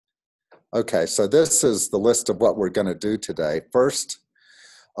Okay, so this is the list of what we're going to do today. First,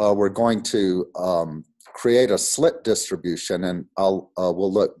 we're going to create a slip distribution, and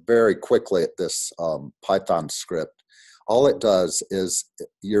we'll look very quickly at this Python script. All it does is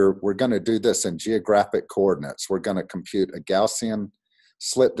we're going to do this in geographic coordinates. We're going to compute a Gaussian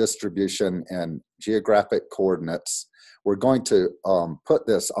slip distribution in geographic coordinates. We're going to put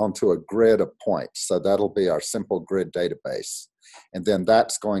this onto a grid of points, so that'll be our simple grid database. And then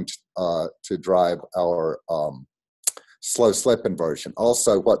that's going to drive our slow slip inversion.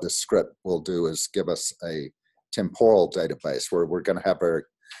 Also, what the script will do is give us a temporal database where we're going to have a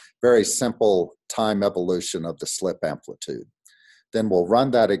very simple time evolution of the slip amplitude. Then we'll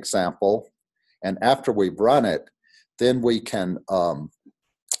run that example, and after we run it, then we can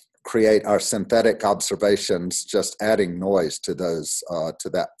create our synthetic observations, just adding noise to those to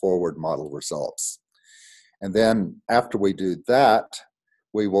that forward model results. And then after we do that,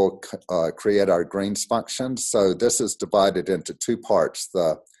 we will create our Green's function. So this is divided into two parts.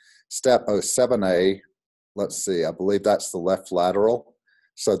 The step 07A, let's see, I believe that's the left lateral.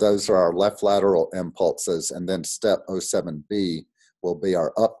 So those are our left lateral impulses. And then step 07B will be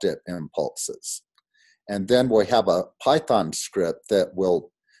our up-dip impulses. And then we have a Python script that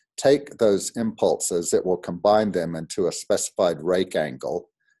will take those impulses, it will combine them into a specified rake angle.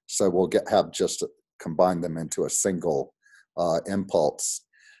 So we'll combine them into a single impulse.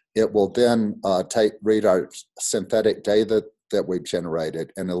 It will then read our synthetic data that we've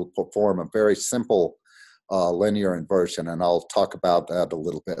generated, and it'll perform a very simple linear inversion, and I'll talk about that a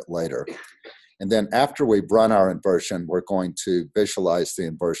little bit later. And then after we've run our inversion, we're going to visualize the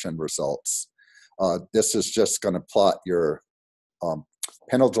inversion results. This is just going to plot your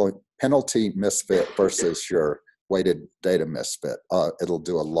penalty misfit versus your weighted data misfit. It'll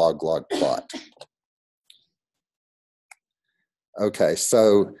do a log-log plot. Okay,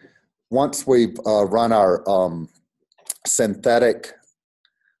 so once we've run our synthetic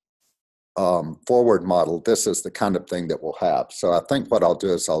forward model, this is the kind of thing that we'll have. So I think what I'll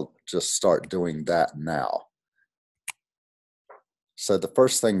do is I'll just start doing that now. So the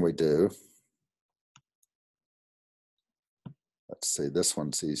first thing we do, let's see, this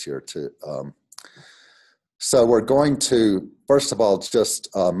one's easier to, so we're going to, first of all, just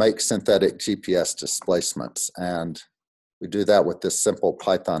make synthetic GPS displacements. And we do that with this simple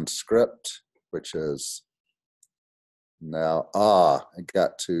Python script, which is now, it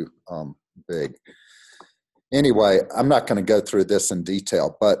got too big. Anyway, I'm not going to go through this in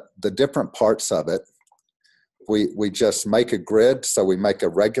detail, but the different parts of it, we just make a grid. So we make a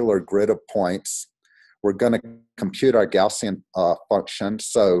regular grid of points. We're going to compute our Gaussian function.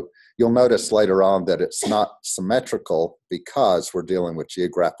 So you'll notice later on that it's not symmetrical because we're dealing with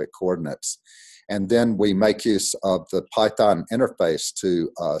geographic coordinates. And then we make use of the Python interface to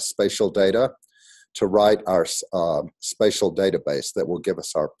spatial data to write our spatial database that will give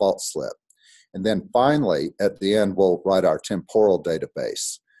us our fault slip. And then finally, at the end, we'll write our temporal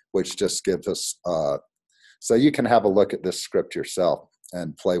database, which just gives us, so you can have a look at this script yourself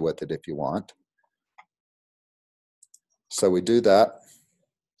and play with it if you want. So we do that.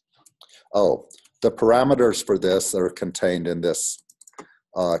 Oh, the parameters for this are contained in this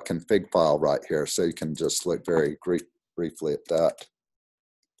config file right here, so you can just look very briefly at that.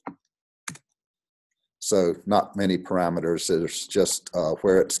 So not many parameters, it's just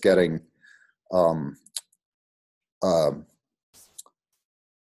where it's getting oh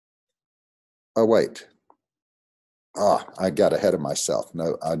wait, I got ahead of myself.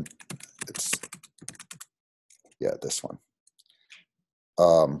 No, it's, yeah, this one.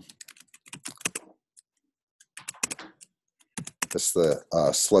 This the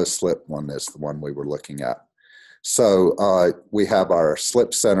slow slip one is the one we were looking at. So we have our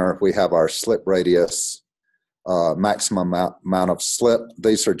slip center, we have our slip radius, maximum amount of slip.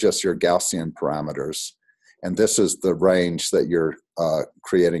 These are just your Gaussian parameters. And this is the range that you're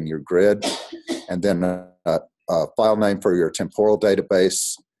creating your grid. And then a file name for your temporal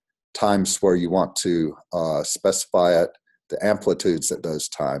database, times where you want to specify it, the amplitudes at those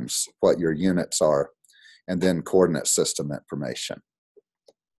times, what your units are, and then coordinate system information.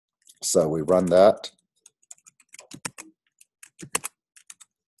 So we run that.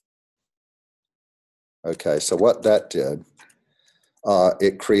 Okay, so what that did,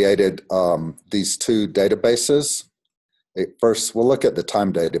 it created these two databases. First, we'll look at the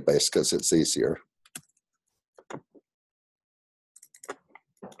time database because it's easier.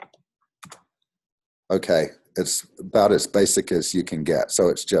 Okay, it's about as basic as you can get. So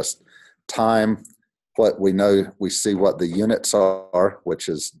it's just time, what we know, we see what the units are, which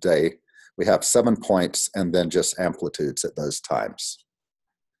is day. We have 7 points and then just amplitudes at those times.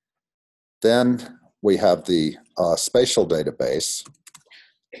 Then we have the spatial database.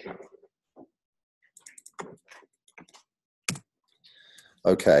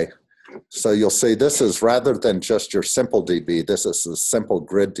 Okay, so you'll see this is, rather than just your simple DB, this is a simple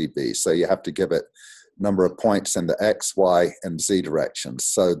grid DB. So you have to give it number of points in the X, Y, and Z directions.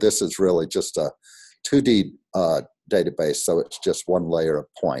 So this is really just a 2D database, so it's just one layer of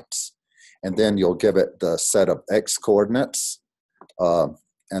points. And then you'll give it the set of X coordinates,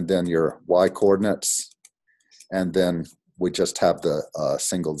 and then your Y coordinates, and then we just have the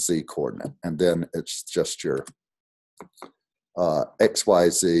single Z coordinate. And then it's just your X, Y,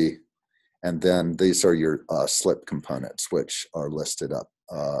 Z, and then these are your slip components, which are listed up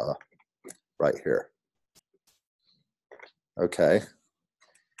right here. Okay.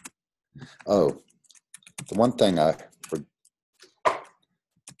 Oh, the one thing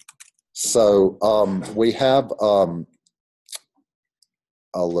so we have, I'll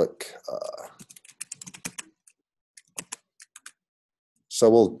look, so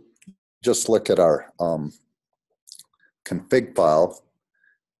we'll just look at our config file.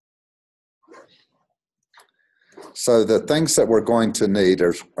 So the things that we're going to need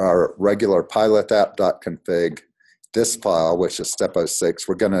are our regular PyLith app.config, this file, which is step 06.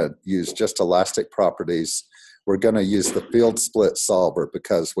 We're going to use just elastic properties. We're going to use the field split solver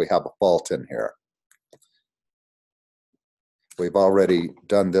because we have a fault in here. We've already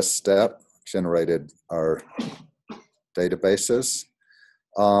done this step, generated our databases.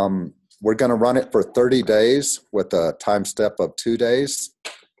 We're going to run it for 30 days with a time step of 2 days.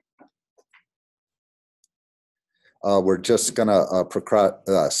 We're just going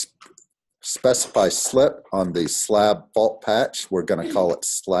to specify slip on the slab fault patch. We're going to call it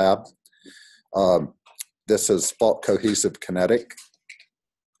slab. This is fault cohesive kinetic.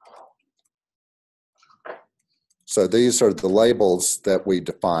 So these are the labels that we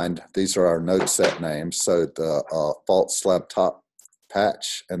defined. These are our node set names. So the fault slab top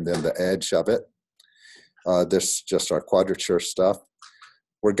patch and then the edge of it. This is just our quadrature stuff.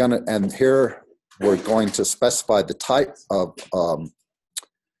 We're going to, and here we're going to specify the type of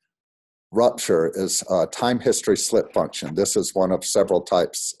rupture is time history slip function. This is one of several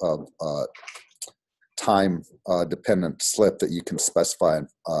types of time dependent slip that you can specify in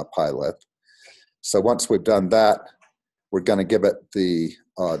PyLith. So once we've done that, we're going to give it the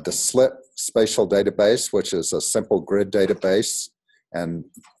slip spatial database, which is a simple grid database, and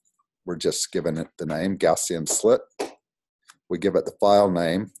we're just giving it the name Gaussian slip. We give it the file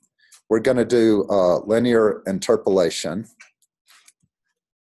name. We're going to do linear interpolation.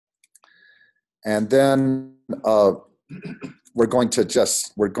 And then we're going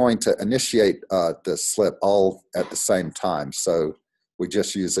to initiate the slip all at the same time. So we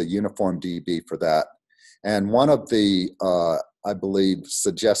just use a uniform DB for that. And one of the, I believe,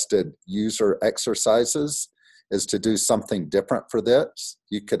 suggested user exercises is to do something different for this.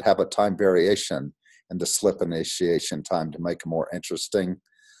 You could have a time variation in the slip initiation time to make a more interesting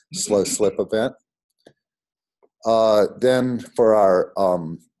slow slip event. Then for our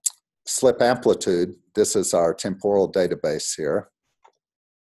slip amplitude, this is our temporal database here.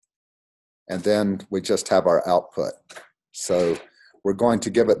 And then we just have our output. So we're going to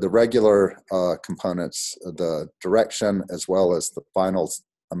give it the regular components, the direction, as well as the final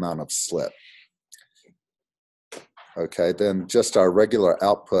amount of slip. Okay, then just our regular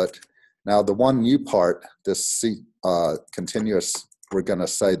output. Now the one new part, this continuous, we're going to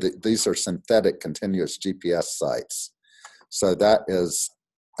say that these are synthetic continuous GPS sites. So that is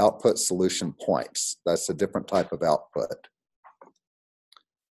output solution points. That's a different type of output.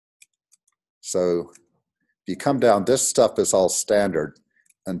 So if you come down, this stuff is all standard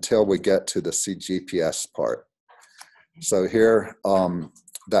until we get to the CGPS part. So here,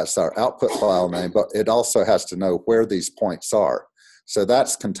 that's our output file name, but it also has to know where these points are. So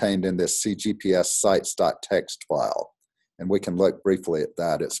that's contained in this CGPS sites.txt file. And we can look briefly at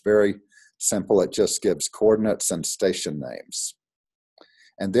that. It's very simple. It just gives coordinates and station names.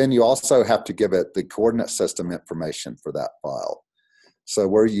 And then you also have to give it the coordinate system information for that file. So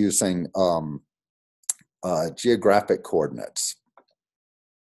we're using geographic coordinates.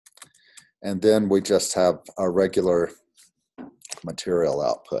 And then we just have our regular material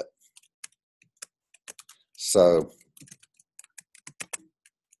output. So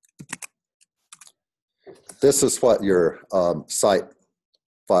this is what your site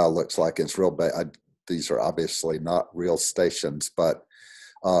file looks like. It's real big. These are obviously not real stations, but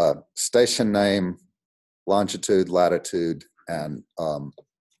station name, longitude, latitude, and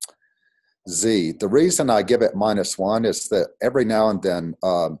Z. The reason I give it -1 is that every now and then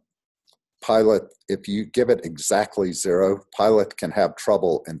PyLith, if you give it exactly 0, PyLith can have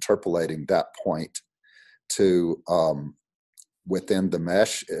trouble interpolating that point to within the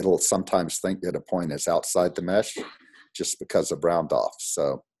mesh. It'll sometimes think that a point is outside the mesh just because of round off.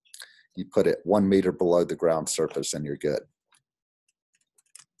 So you put it 1 meter below the ground surface and you're good.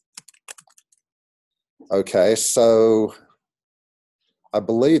 Okay, so I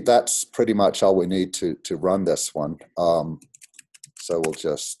believe that's pretty much all we need to run this one. So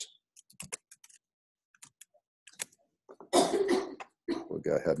we'll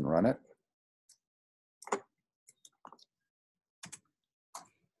go ahead and run it.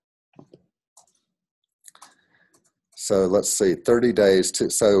 So let's see, 30 days to,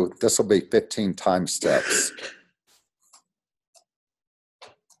 so this will be 15 time steps.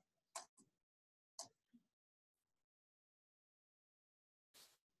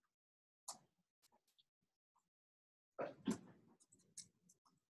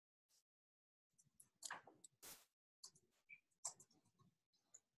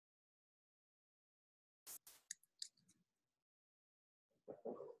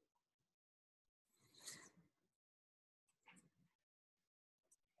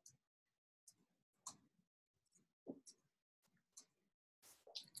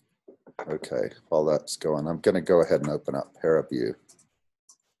 Okay, while that's going, I'm going to go ahead and open up ParaView.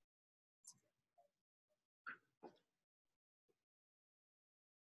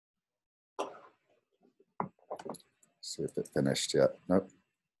 See if it finished yet. Nope.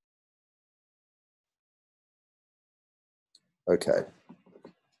 Okay,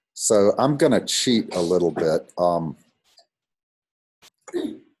 so I'm going to cheat a little bit.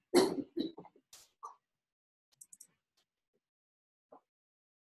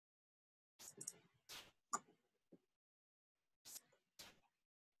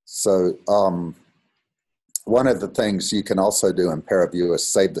 So one of the things you can also do in ParaView is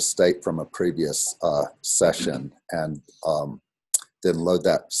save the state from a previous session and then load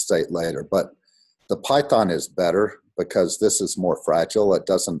that state later. But the Python is better because this is more fragile. It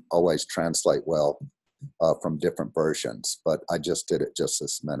doesn't always translate well from different versions, but I just did it just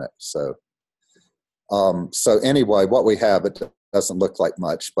this minute. So, so anyway, what we have, it doesn't look like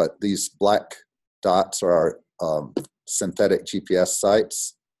much, but these black dots are our synthetic GPS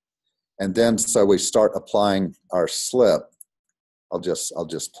sites. And then, so we start applying our slip. I'll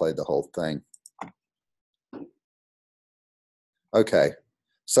just play the whole thing. Okay,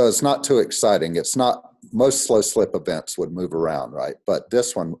 so it's not too exciting. It's not, most slow slip events would move around, right? But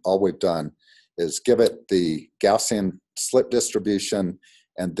this one, all we've done is give it the Gaussian slip distribution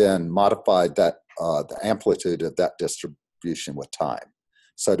and then modified that, the amplitude of that distribution with time.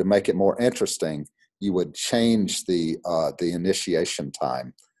 So to make it more interesting, you would change the initiation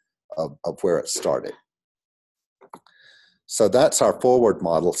time of where it started. So that's our forward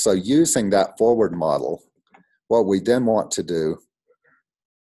model. So using that forward model, what we then want to do,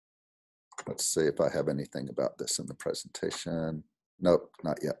 let's see if I have anything about this in the presentation. Nope,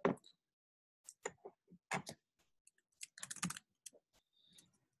 not yet.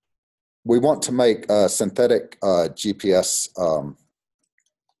 We want to make synthetic GPS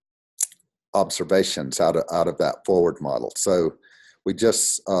observations out of that forward model. So we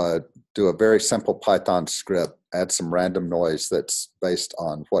just do a very simple Python script, add some random noise that's based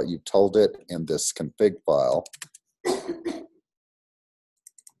on what you told it in this config file.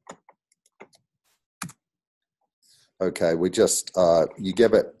 Okay, we just, you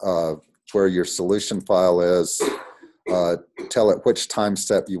give it where your solution file is, tell it which time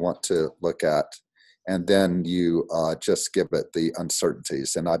step you want to look at, and then you just give it the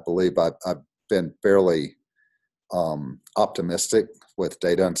uncertainties. And I believe I've been fairly optimistic with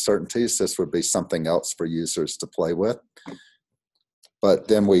data uncertainties. This would be something else for users to play with. But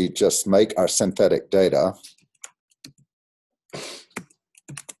then we just make our synthetic data.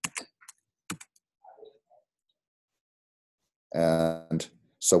 And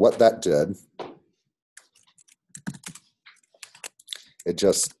so what that did, it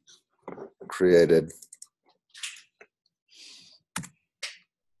just created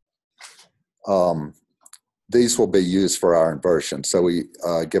these will be used for our inversion. So we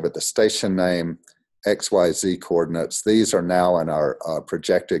give it the station name, XYZ coordinates. These are now in our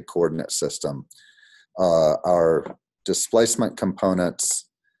projected coordinate system. Our displacement components,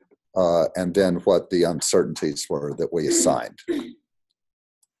 and then what the uncertainties were that we assigned.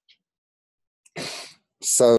 So